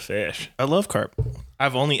key the fish. I love carp.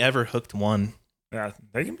 I've only ever hooked one. Yeah,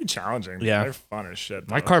 they can be challenging. But Yeah. they're fun as shit.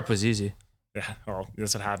 My though. carp was easy. Yeah, well,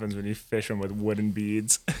 that's what happens when you fish them with wooden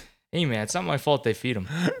beads. Hey man, it's not my fault they feed them.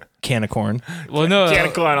 Can of corn. Well, no, Can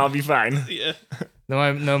of corn, I'll be fine. Yeah.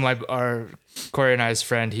 our Cory and I's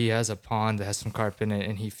friend, he has a pond that has some carp in it,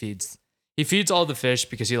 and he feeds all the fish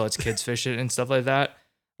because he lets kids fish it and stuff like that.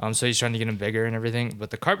 So he's trying to get them bigger and everything. But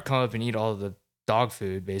the carp come up and eat all of the dog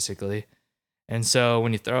food basically. And so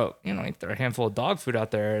when you throw a handful of dog food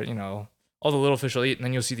out there, all the little fish will eat, and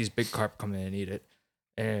then you'll see these big carp come in and eat it.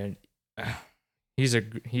 And he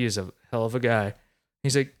is a hell of a guy.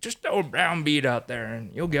 He's like, just throw a brown bead out there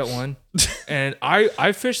and you'll get one. And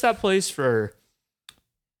I fished that place for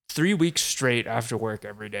 3 weeks straight after work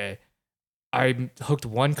every day. I hooked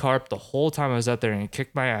one carp the whole time I was out there and it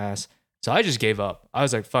kicked my ass. So I just gave up. I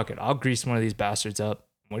was like, fuck it. I'll grease one of these bastards up.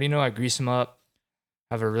 What do you know? I grease him up.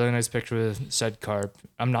 Have a really nice picture with said carp.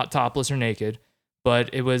 I'm not topless or naked, but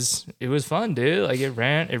it was fun, dude. Like it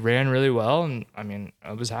ran really well. And I mean,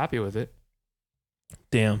 I was happy with it.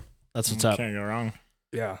 Damn. That's what's up. Can't go wrong.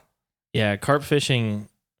 Yeah. Yeah, carp fishing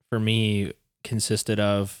for me consisted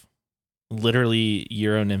of literally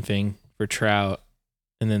Euro nymphing for trout,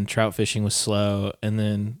 and then trout fishing was slow. And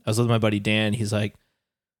then I was with my buddy Dan. He's like,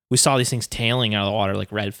 we saw these things tailing out of the water like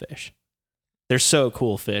redfish. They're so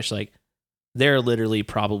cool fish. Like they're literally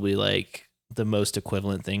probably like the most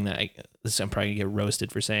equivalent thing that I'm probably gonna get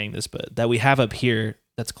roasted for saying this, but that we have up here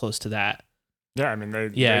that's close to that. Yeah, I mean,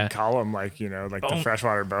 they call them like, the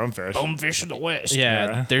freshwater bonefish. Bonefish of the West.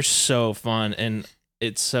 Yeah, they're so fun. And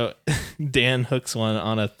it's so Dan hooks one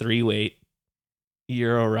on a 3-weight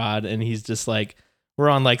Euro rod, and he's just like, we're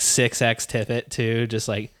on like 6X tippet too, just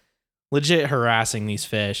like legit harassing these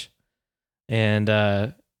fish. And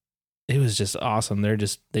it was just awesome. They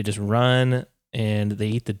just run and they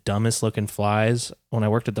eat the dumbest looking flies. When I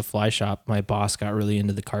worked at the fly shop, my boss got really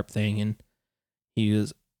into the carp thing, and he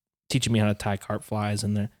was teaching me how to tie carp flies.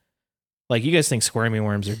 And they're like, you guys think squirmy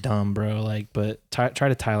worms are dumb, bro, like, but try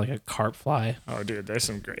to tie like a carp fly. Oh, dude, there's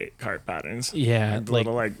some great carp patterns. Yeah, Like,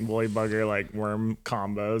 little like woolly bugger like worm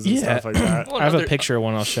combos and stuff like that. Well, I have a picture of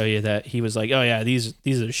one I'll show you that he was like, oh yeah, these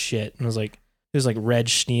are shit. And I was like, it was like red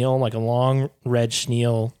chenille, like a long red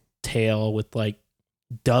chenille tail with like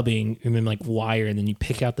dubbing and then like wire, and then you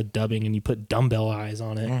pick out the dubbing and you put dumbbell eyes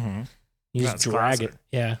on it. Mm-hmm. You just That's drag classic. it.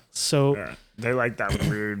 Yeah. So Yeah, they like that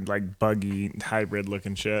weird like buggy hybrid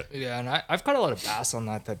looking shit. Yeah, and I've caught a lot of bass on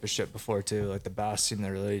that type of shit before too. Like the bass seem to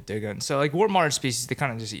really dig it. So like warm water species, they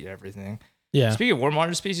kind of just eat everything. Yeah. Speaking of warm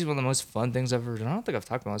water species, one of the most fun things I've ever done, I don't think I've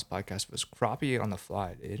talked about on this podcast, was crappie on the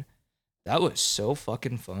fly, dude. That was so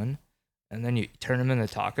fucking fun. And then you turn them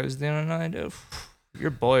into tacos the other night. Dude.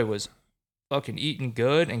 Your boy was fucking eating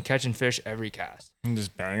good and catching fish every cast. And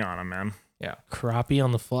just bang on them, man. Yeah. Crappie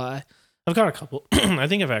on the fly. I've got a couple. I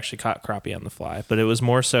think I've actually caught crappie on the fly, but it was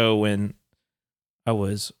more so when I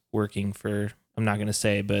was working for, I'm not going to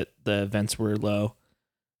say, but the events were low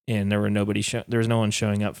and there was no one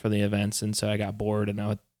showing up for the events. And so I got bored and I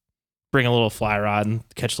would bring a little fly rod and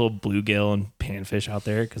catch a little bluegill and panfish out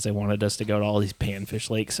there because they wanted us to go to all these panfish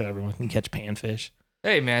lakes so everyone can catch panfish.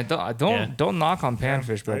 Hey man, don't knock on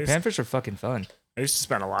panfish, bro. Panfish are fucking fun. I used to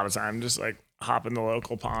spend a lot of time just like hopping the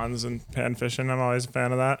local ponds and pan fishing. I'm always a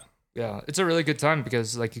fan of that. Yeah, it's a really good time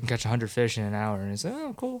because like you can catch 100 fish in an hour, and it's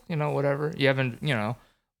oh cool, whatever. You haven't,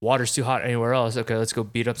 water's too hot anywhere else. Okay, let's go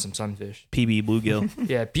beat up some sunfish. PB bluegill.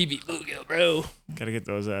 Yeah, PB bluegill, bro. Gotta get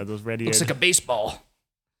those ready. Looks like a baseball.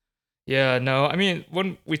 Yeah, no, I mean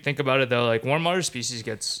when we think about it though, like warm water species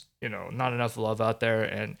gets not enough love out there,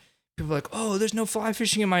 and people are like, oh, there's no fly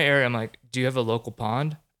fishing in my area. I'm like, do you have a local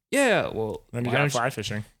pond? Yeah, well, then you got fly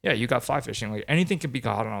fishing. Yeah, you got fly fishing. Like anything can be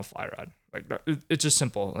caught on a fly rod. Like it's just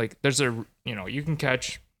simple. Like there's you can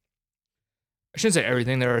catch. I shouldn't say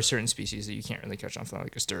everything. There are certain species that you can't really catch on fly,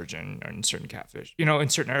 like a sturgeon and certain catfish. In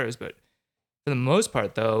certain areas, but for the most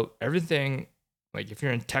part, though, everything. Like if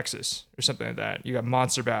you're in Texas or something like that, you got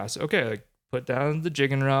monster bass. Okay, like put down the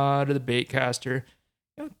jigging rod or the bait caster.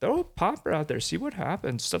 Throw a popper out there, see what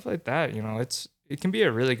happens. Stuff like that. It can be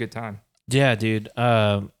a really good time. Yeah, dude.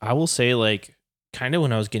 I will say, like, kind of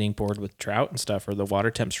when I was getting bored with trout and stuff, or the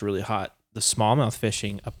water temp's really hot, the smallmouth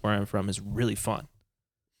fishing up where I'm from is really fun.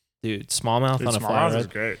 Dude, smallmouth on a fly rod is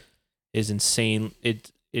great. Is insane.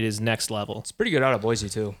 It is next level. It's pretty good out of Boise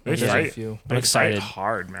too. They fight. I'm excited.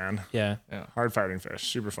 Hard, man. Yeah. Hard fighting fish.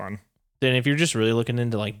 Super fun. Then if you're just really looking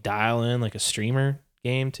into like dial in like a streamer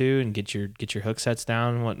game too and get your hook sets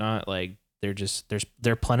down and whatnot, like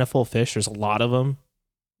they're plentiful fish. There's a lot of them.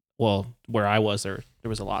 Well, where I was there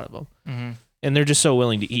was a lot of them. Mm-hmm. And they're just so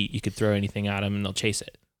willing to eat. You could throw anything at them and they'll chase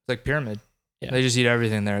it. It's like Pyramid. Yeah. They just eat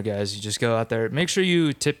everything there, guys. You just go out there. Make sure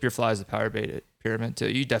you tip your flies to power bait at Pyramid too.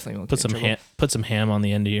 You definitely won't put some ham on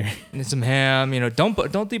the end of your and some ham. Don't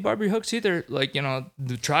debarb your hooks either. Like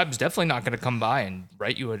the tribe's definitely not going to come by and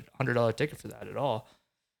write you a $100 ticket for that at all.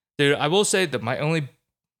 Dude, I will say that my only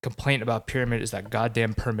complaint about Pyramid is that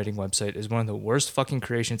goddamn permitting website is one of the worst fucking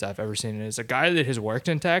creations I've ever seen. And as a guy that has worked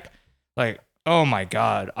in tech, like, oh my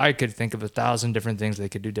God, I could think of 1,000 different things they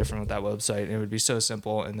could do different with that website. And it would be so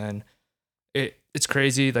simple. And then it's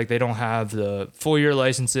crazy. Like they don't have the full year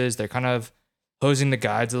licenses. They're kind of hosing the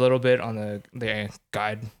guides a little bit on the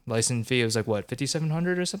guide license fee. It was like what,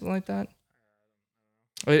 $5,700 or something like that.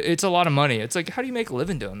 It's a lot of money. It's like, how do you make a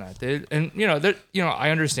living doing that, dude? And I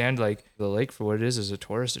understand like the lake for what it is a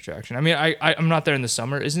tourist attraction. I mean, I'm not there in the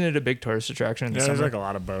summer. Isn't it a big tourist attraction in the summer? There's like a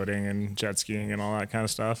lot of boating and jet skiing and all that kind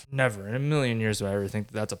of stuff. Never in a million years would I ever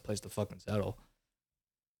think that's a place to fucking settle.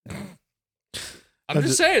 I'm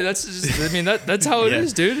just saying that's how it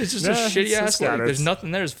is, dude. It's just a shitty ass lake. There's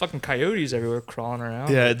nothing there. There's fucking coyotes everywhere crawling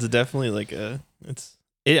around. Yeah, it's definitely like I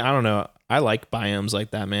don't know. I like biomes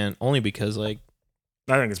like that, man. Only because like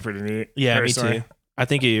I think it's pretty neat. Yeah, personally. Me too. I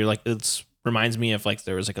think it reminds me of like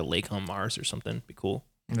there was like a lake on Mars or something. It'd be cool.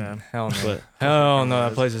 Yeah, hell no. But hell no,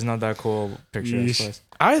 that place is not that cool. Picture this place.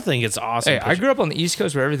 I think it's awesome. Hey, I grew up on the East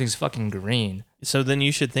Coast where everything's fucking green. So then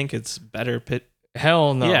you should think it's better.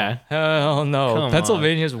 Hell no. Yeah. Hell no.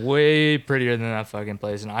 Pennsylvania's way prettier than that fucking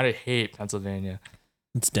place, and I hate Pennsylvania.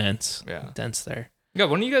 It's dense. Yeah, dense there. Yeah,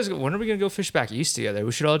 when are we gonna go fish back east together?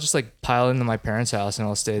 We should all just like pile into my parents' house and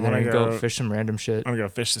I'll stay there and go fish some random shit. I'm gonna go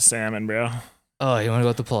fish the salmon, bro. Oh, you wanna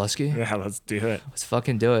go to Pulaski? Yeah, let's do it. Let's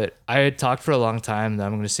fucking do it. I had talked for a long time that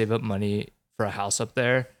I'm gonna save up money for a house up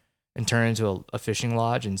there and turn it into a fishing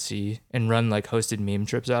lodge and run like hosted meme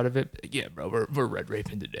trips out of it. But yeah, bro, we're red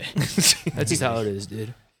raping today. That's just how it is,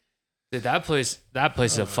 dude. Dude, that place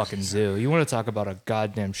is a fucking zoo. You want to talk about a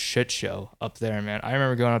goddamn shit show up there, man. I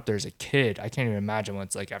remember going up there as a kid. I can't even imagine what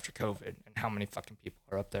it's like after COVID and how many fucking people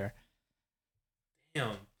are up there.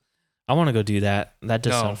 Damn. I want to go do that. That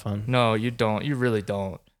does sound fun. No, you don't. You really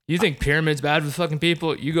don't. You think Pyramid's bad for fucking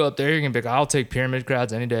people? You go up there, you're going to be like, I'll take Pyramid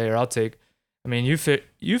crowds any day, or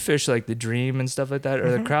you fish like the Dream and stuff like that.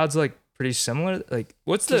 Are the crowds like pretty similar? Like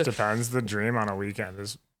it just depends. The Dream on a weekend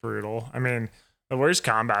is brutal. I mean, the worst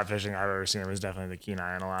combat fishing I've ever seen was definitely the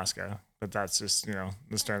Kenai in Alaska. But that's just,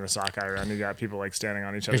 just during the sockeye run, you got people like standing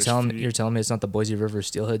on each other's feet. You're telling me it's not the Boise River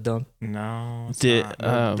steelhead dump? No, it's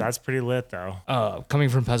not. That's pretty lit though. Coming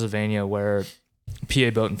from Pennsylvania where PA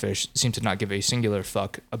boat and fish seem to not give a singular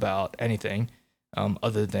fuck about anything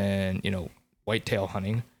other than, whitetail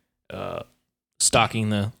hunting.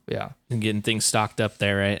 Stocking and getting things stocked up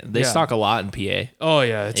there, right? They stock a lot in PA. Oh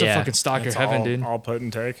yeah, it's a fucking stocker heaven, dude. All put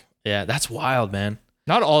and take. Yeah, that's wild, man.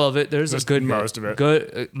 Not all of it. There's Just a good most of it.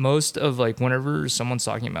 Good most of like whenever someone's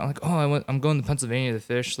talking about like, oh, I'm going to Pennsylvania to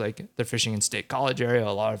fish. Like they're fishing in State College area. A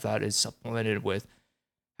lot of that is supplemented with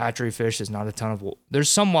hatchery fish. There's not a ton of. There's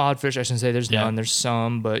some wild fish. I shouldn't say there's none. There's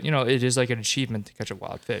some, but it is like an achievement to catch a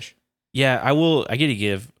wild fish. Yeah, I get to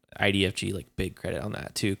give IDFG like big credit on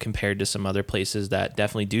that too, compared to some other places that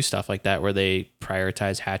definitely do stuff like that where they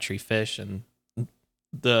prioritize hatchery fish, and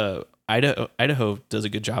the Idaho does a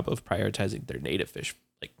good job of prioritizing their native fish.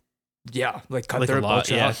 Like cut like their a lot,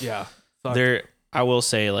 trout. yeah. There, I will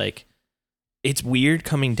say like it's weird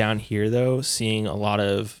coming down here though, seeing a lot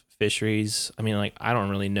of fisheries. I mean, like I don't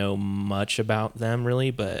really know much about them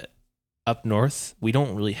really, but up north we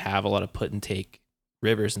don't really have a lot of put and take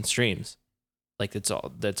rivers and streams. Like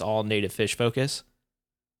that's all native fish focus,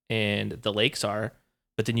 and the lakes are.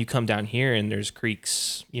 But then you come down here and there's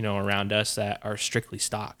creeks, around us that are strictly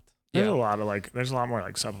stocked. There's a lot more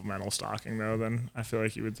like supplemental stocking though than I feel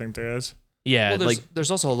like you would think there is. Yeah, well, there's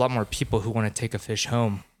also a lot more people who want to take a fish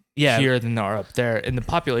home here than there are up there. And the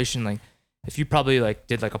population, like if you probably like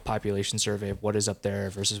did like a population survey of what is up there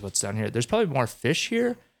versus what's down here, there's probably more fish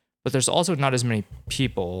here, but there's also not as many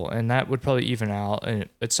people, and that would probably even out. And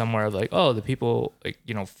it's somewhere like, oh, the people like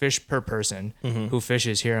fish per person who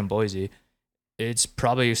fishes here in Boise, it's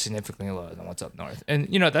probably significantly lower than what's up north. And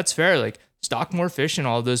that's fair. Like stock more fish in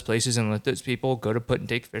all of those places and let those people go to put and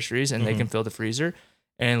take fisheries, and they can fill the freezer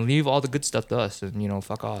and leave all the good stuff to us and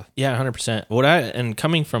fuck off. Yeah, 100%. And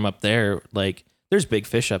coming from up there, like there's big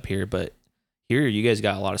fish up here, but here you guys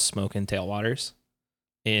got a lot of smoking tailwaters,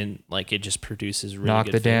 and like it just produces really knock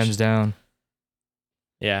good the fish. dams down.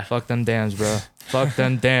 Yeah, fuck them dams, bro. Fuck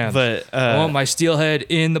them dams. But I want my steelhead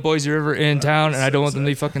in the Boise River in town, and I don't want them to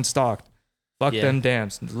be fucking stocked. Fuck them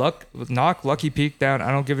dams. Knock Lucky Peak down.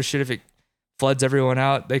 I don't give a shit if it floods everyone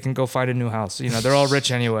out. They can go find a new house. They're all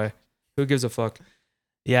rich anyway. Who gives a fuck?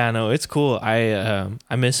 Yeah, no, it's cool. I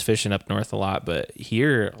miss fishing up north a lot, but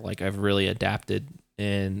here, like I've really adapted,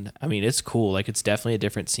 and I mean it's cool. Like it's definitely a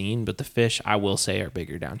different scene, but the fish I will say are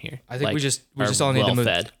bigger down here. I think like, we just all need to move.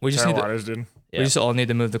 We just all need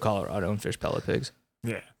to move to Colorado and fish pellet pigs.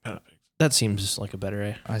 Yeah, pellet pigs. That seems like a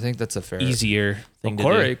better, I think that's a fair, easier thing to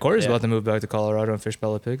do. Corey's about to move back to Colorado and fish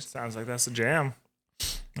pellet pigs. Sounds like that's a jam.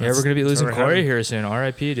 We're gonna be losing Cory here soon.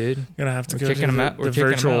 R.I.P. dude. Gonna have to go kicking him out. The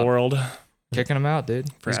virtual world. Kicking him out,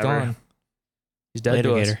 dude. Forever. He's gone. He's dead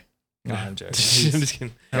to us. No, I'm joking. I'm just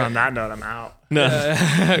kidding. And on that note, I'm out.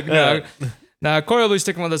 No, Cory will be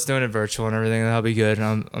sticking with us doing it virtual and everything. That'll be good.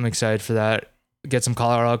 And I'm excited for that. Get some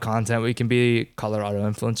Colorado content. We can be Colorado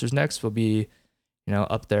influencers next. We'll be,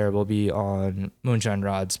 up there. We'll be on Moonshine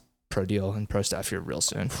Rod's Pro Deal and Pro Staff here real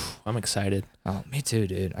soon. I'm excited. Oh, me too,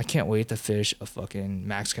 dude. I can't wait to fish a fucking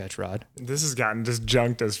max catch rod. This has gotten just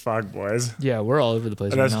junked as fuck, boys. Yeah, we're all over the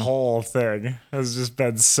place. This whole thing has just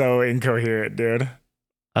been so incoherent, dude.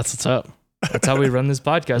 That's what's up. That's how we run this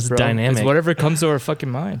podcast, bro. Dynamic. It's whatever comes to our fucking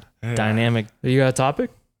mind. Yeah. Dynamic. You got a topic?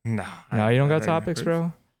 No. No, you don't got topics,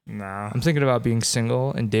 bro? No. I'm thinking about being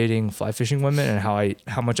single and dating fly fishing women and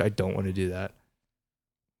how much I don't want to do that.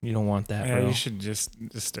 You don't want that, Yeah, bro. you should just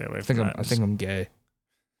stay away from that. I think I'm gay.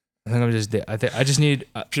 I think I'm just. I just need.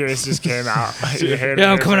 Purist just came out.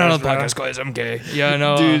 Yeah, I'm coming out on the podcast, guys. I'm gay. Yeah, I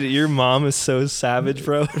know. Dude, your mom is so savage,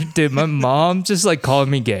 bro. Dude, my mom just like called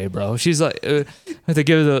me gay, bro. She's like, to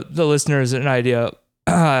give the listeners an idea,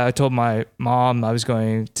 I told my mom I was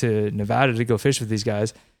going to Nevada to go fish with these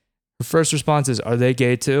guys. Her first response is, "Are they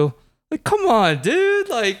gay too?" Like, come on, dude.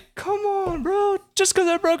 Like, come on, bro. Just because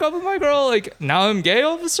I broke up with my girl, like, now I'm gay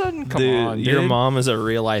all of a sudden? Come on, dude. Your mom is a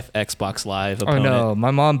real life Xbox Live opponent. Oh, no.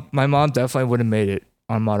 My mom definitely would have made it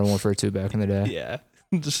on Modern Warfare 2 back in the day. Yeah.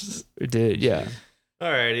 It did, yeah.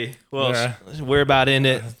 Alrighty. Well, we're about in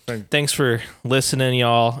it. Thanks for listening,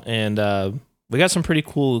 y'all. And we got some pretty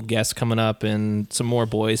cool guests coming up and some more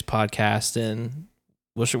boys podcast. And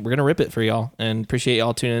we're going to rip it for y'all. And appreciate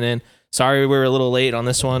y'all tuning in. Sorry we're a little late on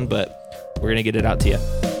this one, but we're going to get it out to you.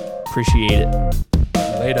 Appreciate it.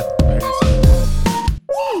 Later.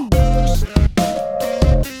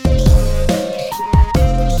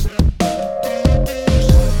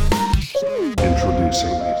 Introducing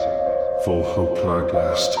Full Hope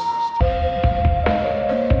Podcast.